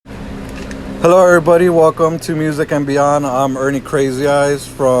Hello, everybody. Welcome to Music and Beyond. I'm Ernie Crazy Eyes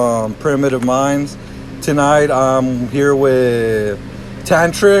from Primitive Minds. Tonight, I'm here with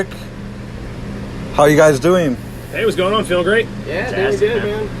Tantric. How you guys doing? Hey, what's going on? Feeling great? Yeah, doing good,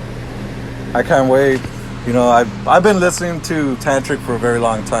 man. I can't wait. You know, I've been listening to Tantric for a very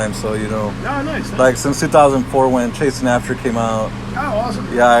long time, so you know. Oh, nice. Like since 2004 when Chasing After came out. Oh,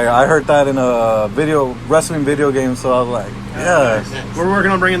 awesome. Yeah, I heard that in a wrestling video game, so I was like, yeah. Nice. We're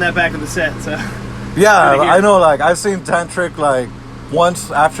working on bringing that back to the set, so. Yeah, I know. Like I've seen Tantric like once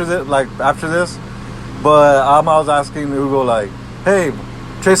after this, but I was asking Hugo like, "Hey,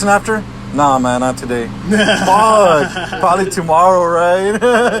 Chasing After? Nah, man, not today. Fuck, probably tomorrow, right?"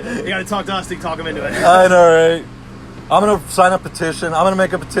 You gotta talk to us to talk him into it. I know, right? I'm gonna sign a petition. I'm gonna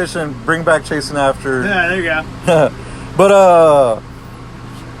make a petition. Bring back Chasing After. Yeah, there you go. But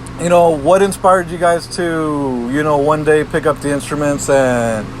you know, what inspired you guys to, you know, one day pick up the instruments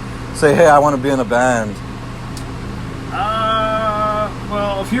and say, "Hey, I want to be in a band"?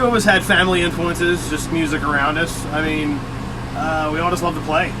 Well, a few of us had family influences, just music around us. I mean, we all just love to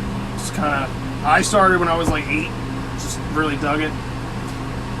play. Just kind of. I started when I was like 8. Just really dug it.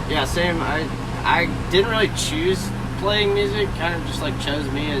 Yeah, same. I didn't really choose playing music. Kind of just like chose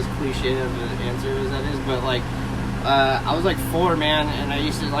me, as cliche of an answer as that is. But like, I was like 4, man, and I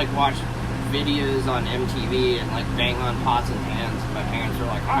used to like watch videos on MTV and like bang on pots and pans. My parents were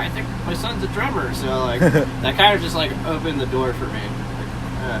like, "Oh, I think my son's a drummer," so like that kind of just like opened the door for me.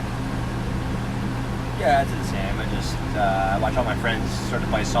 Yeah, it's the same. I just watch all my friends sort of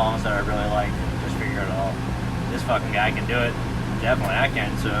play songs that I really like. Just figured, oh, this fucking guy can do it. Definitely, I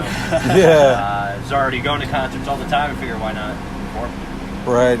can. So Yeah. it's already going to concerts all the time. I figure, why not perform?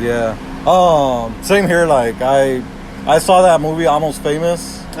 Right, yeah. Same here. Like I saw that movie Almost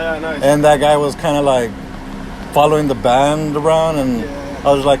Famous, Nice. and that guy was kind of like following the band around, and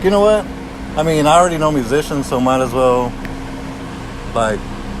I was like, you know what? I mean, I already know musicians, so might as well like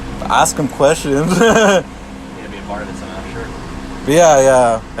ask them questions. Yeah, be a part of it somehow, sure. But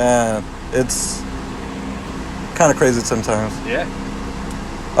yeah, and it's kind of crazy sometimes. Yeah.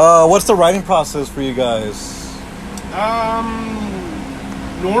 What's the writing process for you guys?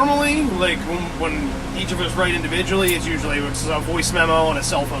 Normally, like when each of us write individually, it's usually it's a voice memo on a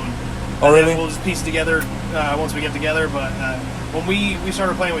cell phone. Oh, And then really? we'll just piece together once we get together. But when we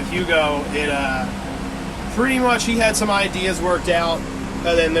started playing with Hugo, it pretty much he had some ideas worked out,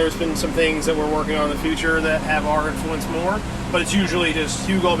 and then there's been some things that we're working on in the future that have our influence more. But it's usually just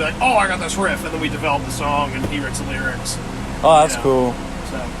Hugo will be like, "Oh, I got this riff," and then we develop the song and he writes the lyrics. Oh, that's Yeah. cool.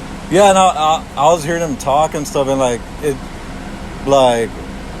 So Yeah, and I was hearing him talk and stuff, and like it, like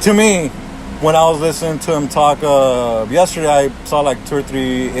to me, when I was listening to him talk yesterday, I saw like 2 or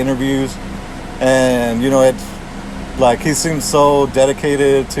 3 interviews, and you know, it's like he seems so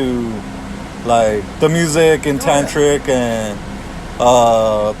dedicated to like the music and Tantric, and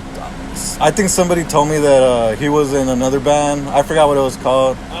I think somebody told me that he was in another band. I forgot what it was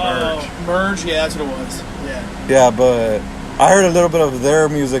called. Merge, yeah, that's what it was. Yeah. Yeah, but I heard a little bit of their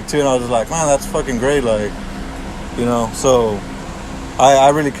music too, and I was like, man, that's fucking great. Like, you know, so I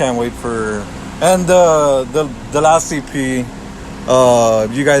really can't wait for. And the last EP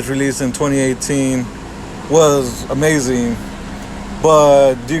you guys released in 2018 was amazing.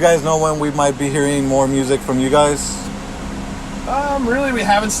 But do you guys know when we might be hearing more music from you guys? Really, we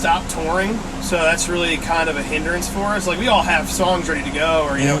haven't stopped touring, so that's really kind of a hindrance for us. Like, we all have songs ready to go,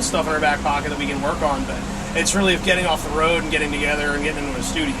 or, you know, stuff in our back pocket that we can work on, but it's really getting off the road and getting together and getting into a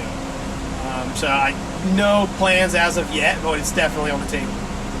studio. So I no plans as of yet, but it's definitely on the table.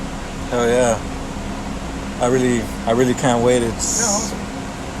 Hell yeah. I really can't wait. It's, awesome.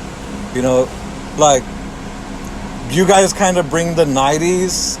 you know, like, you guys kind of bring the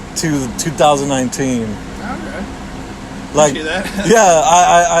 90s to 2019. Okay. Like, That. yeah,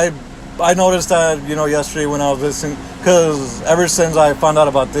 I noticed that, you know, yesterday when I was listening, because ever since I found out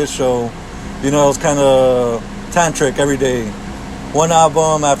about this show, you know, it was kind of Tantric every day. One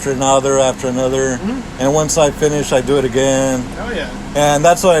album after another, Mm-hmm. and once I finish, I do it again. Oh, yeah. And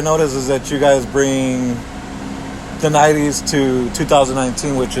that's what I noticed, is that you guys bring the 90s to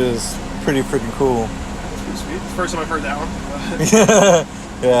 2019, which is pretty freaking cool. That's pretty sweet. First time I've heard that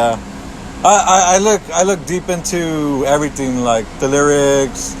one. Yeah. I look deep into everything, like the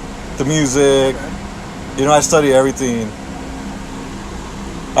lyrics, the music. Okay. You know, I study everything.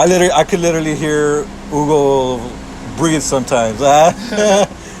 I could literally hear Hugo breathe sometimes.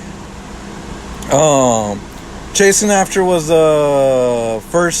 Chasing After was the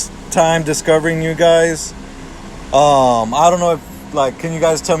first time discovering you guys. I don't know if, like, can you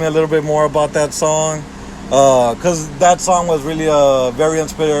guys tell me a little bit more about that song? Because that song was really a very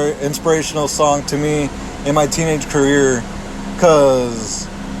inspirational song to me in my teenage career. Because,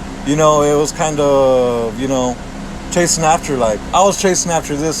 you know, it was kind of, you know, chasing after, like, I was chasing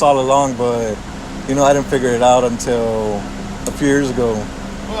after this all along, but, you know, I didn't figure it out until a few years ago.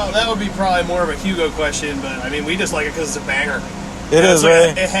 Well, that would be probably more of a Hugo question, but I mean, we just like it because it's a banger. It is, like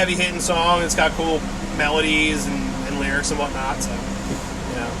right? a heavy hitting song. It's got cool melodies and lyrics and whatnot. So,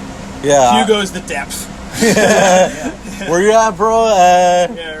 you know, Yeah. Hugo's the depth. Where you at, bro?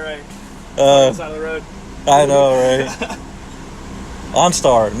 Yeah, right. Side of the road. I know, right?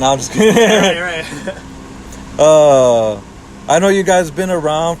 OnStar. No, I'm just kidding. Right. I know you guys been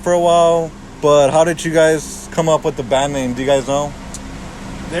around for a while, but how did you guys come up with the band name? Do you guys know?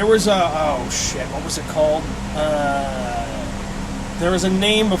 There was what was it called? There was a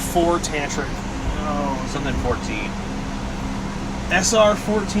name before Tantric. Oh, something 14.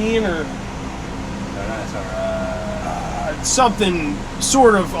 SR14 or No, not SR. something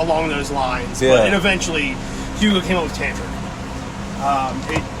sort of along those lines. Yeah. But it eventually, Hugo came up with Tantric.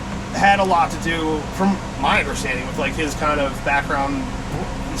 It had a lot to do, from my understanding, with like his kind of background.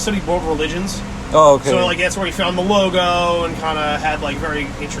 He studied world religions. Oh, okay. So like that's where he found the logo and kind of had like very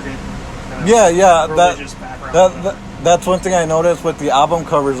intricate. Kind of Yeah, religious background. that's one thing I noticed with the album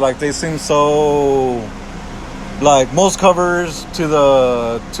covers. Like they seem so, like most covers to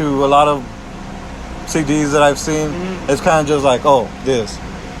a lot of CDs that I've seen, it's kind of just like, oh, this.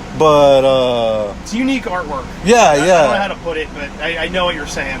 But it's unique artwork. yeah, I don't know yeah, how to put it, but I know what you're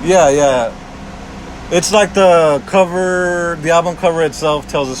saying. yeah. It's like the cover, the album cover itself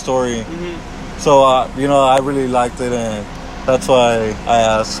tells a story. Mm-hmm. So you know, I really liked it, and that's why I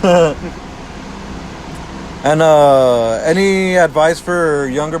asked. And any advice for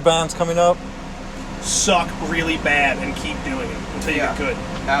younger bands coming up? Suck really bad and keep doing it until you get good.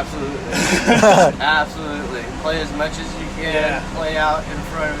 Absolutely. Absolutely. Play as much as you can. Yeah. Play out in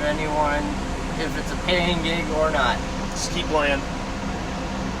front of anyone, if it's a paying gig or not. Just keep playing.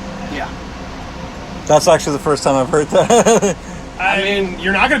 Yeah. That's actually the first time I've heard that. I mean,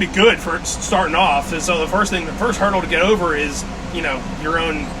 you're not going to be good for starting off. And so the first hurdle to get over is, you know, your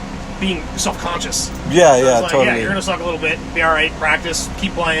own being self-conscious. Yeah, So yeah, it's like, totally. Yeah, you're going to suck a little bit. Be all right. Practice.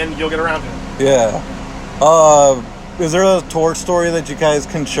 Keep playing. You'll get around to it. Yeah. Is there a tour story that you guys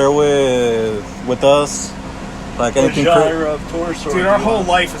can share with us? Like anything? of tour story. Dude, our whole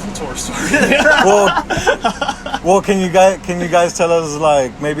life is a tour story. Well, can you guys tell us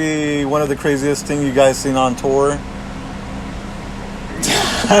like maybe one of the craziest thing you guys seen on tour?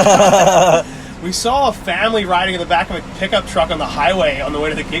 We saw a family riding in the back of a pickup truck on the highway on the way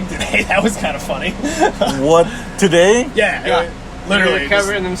to the gig today. That was kind of funny. What, today? Yeah. Literally. They're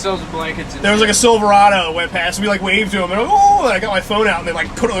covering themselves with blankets. There was like a Silverado that went past. We like waved to them, and I got my phone out, and they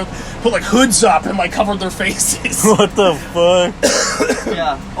like put like hoods up and like covered their faces. What the fuck?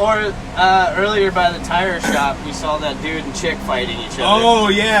 Yeah. Or earlier by the tire shop, we saw that dude and chick fighting each other. Oh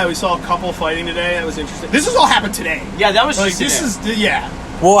yeah, we saw a couple fighting today. That was interesting. This has all happened today. Yeah, that was Like just this is yeah.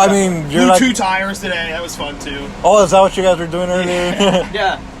 Well, I mean, you're Blew like, 2 tires today. That was fun too. oh, is that what you guys were doing earlier?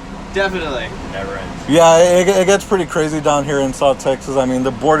 Yeah, definitely. Never ends. Yeah, it gets pretty crazy down here in South Texas. I mean,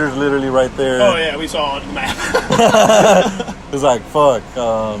 the border's literally right there. Oh yeah, we saw it on the map. It's like, fuck,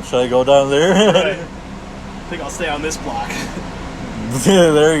 should I go down there? Right. I think I'll stay on this block.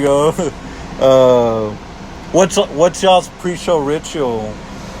 Yeah, there you go. What's y'all's pre-show ritual?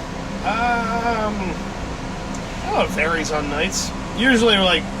 Oh, it varies on nights. Usually,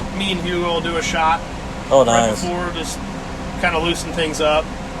 like me and Hugo will do a shot Oh, right nice. before, just kind of loosen things up.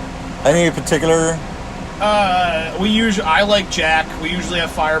 Any particular? I like Jack. We usually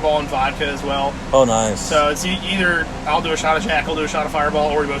have Fireball and vodka as well. Oh, nice. So it's either I'll do a shot of Jack, I'll do a shot of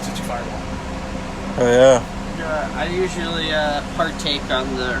Fireball, or we both do 2 Fireball. Oh, yeah. I usually partake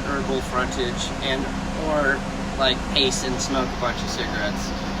on the herbal frontage or like pace and smoke a bunch of cigarettes.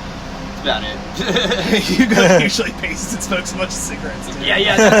 That's about it. Hugo usually paces and smokes a bunch of cigarettes. Too.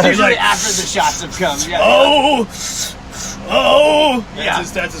 Yeah, that's He's usually like, after the shots have come. Yeah.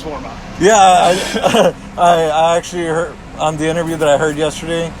 That's his warm up. Yeah, I actually heard on the interview that I heard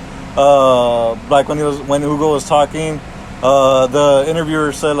yesterday, like when Hugo was talking, the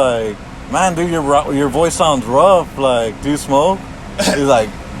interviewer said like, "Man, dude, your voice sounds rough. Like, do you smoke?" He's like,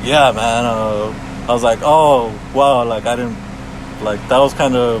 "Yeah, man." I was like, "Oh, wow!" Like I didn't like that was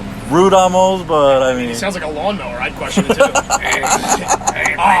kind of rude almost, but I mean, It sounds like a lawnmower. I'd question it too.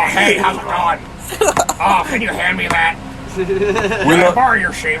 Hey, how's it going? Oh, can you hand me that? Can I borrow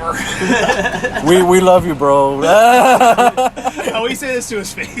your shaver? we love you, bro. Oh, we say this to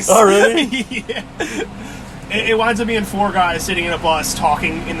his face. Oh, really? Yeah. It winds up being 4 guys sitting in a bus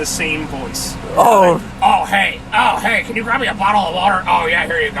talking in the same voice. Oh. Oh, hey, can you grab me a bottle of water? Oh, yeah,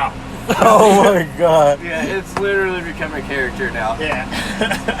 here you go. Oh my god. Yeah, it's literally become a character now. Yeah.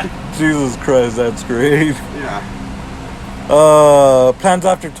 Jesus Christ, that's great. Yeah. Plans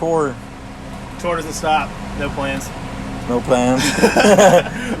after tour? Tour doesn't stop. No plans. No plans.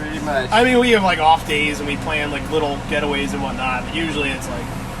 Pretty much. I mean, we have like off days and we plan like little getaways and whatnot. But usually it's like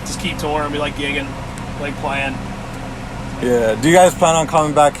just keep touring. We like gigging, like playing. Yeah. Do you guys plan on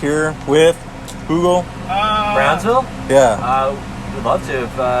coming back here with Hugo? Brownsville? Yeah. We'd love to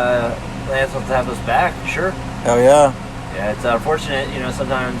if Lance wants to have us back. Sure. Hell yeah. Yeah, it's unfortunate,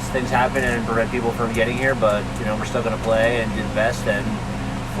 sometimes things happen and prevent people from getting here, but, we're still going to play and do the best, and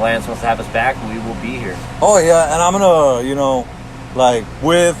if Lance wants to have us back, we will be here. Oh yeah, and I'm gonna, like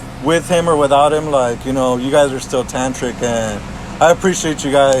with him or without him, like, you guys are still Tantric, and I appreciate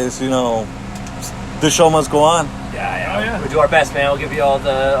you guys, the show must go on. Yeah. Oh, yeah. We'll do our best, man. We'll give you all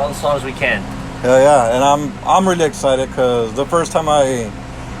the songs we can. Hell yeah, and I'm really excited because the first time I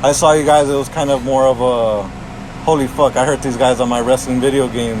saw you guys, it was kind of more of a, holy fuck, I heard these guys on my wrestling video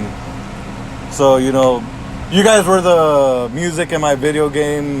game. So, you guys were the music in my video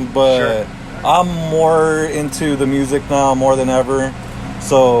game, but Sure. I'm more into the music now more than ever.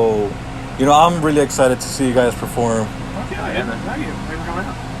 So, I'm really excited to see you guys perform. Okay, yeah, man. Thank you. Thanks for coming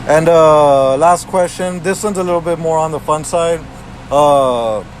out. And last question, this one's a little bit more on the fun side.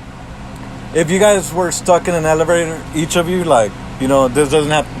 If you guys were stuck in an elevator, each of you, like, this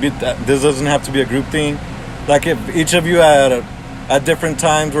doesn't have to be a group thing. Like, if each of you at different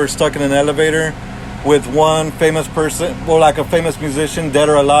times were stuck in an elevator with one famous person, or like a famous musician, dead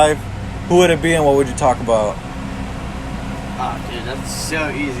or alive, who would it be and what would you talk about? Oh, dude, that's so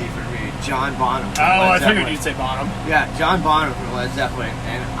easy for me. John Bonham. Oh, I figured you'd say Bonham. Yeah, John Bonham from Led Zeppelin,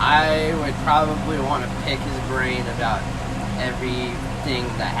 and I would probably want to pick his brain about everything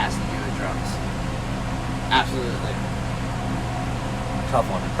that has to do with drums. Absolutely. Tough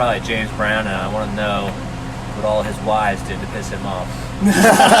one. Probably James Brown, and I want to know what all his wives did to piss him off.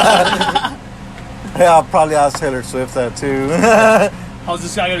 Yeah, I'll probably ask Taylor Swift that too. How's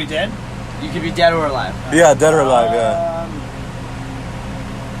this guy gonna be dead? You could be dead or alive. Yeah, dead or alive, yeah.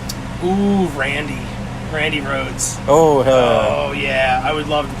 Ooh, Randy Rhoads. Oh, hell. Oh yeah, I would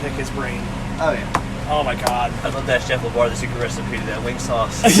love to pick his brain. Oh yeah. Oh my god. I'd love to ask Jeff LeBar the secret recipe to that wing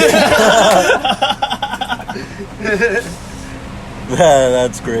sauce. Yeah,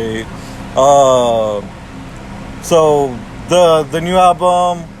 that's great. So the new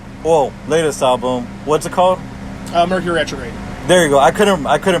album, latest album, what's it called? Mercury Retrograde. There you go. I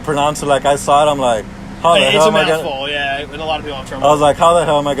couldn't pronounce it. Like, I saw it, I'm like, how the It's hell a am I mouthful, gonna? yeah, and a lot of people have trouble. I was like, how the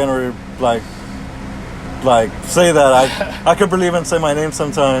hell am I gonna say that? I could believe and say my name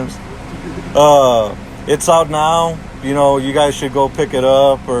sometimes. It's out now. You guys should go pick it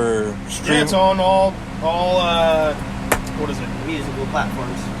up or stream. Yeah, it's on all what is it? Musical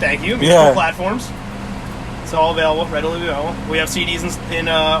platforms. Thank you. Musical Yeah. platforms. It's all available, readily available. We have CDs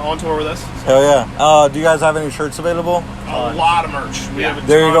on tour with us. Hell yeah. Do you guys have any shirts available? A lot of merch. We have a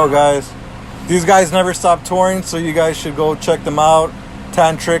There you ton go, of guys. These guys never stop touring, so you guys should go check them out.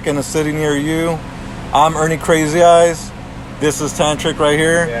 Tantric in a city near you. I'm Ernie Crazy Eyes. This is Tantric right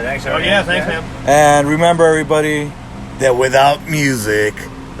here. Yeah, thanks, Oh yeah, thanks, man. And remember, everybody, that without music,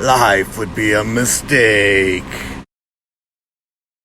 life would be a mistake.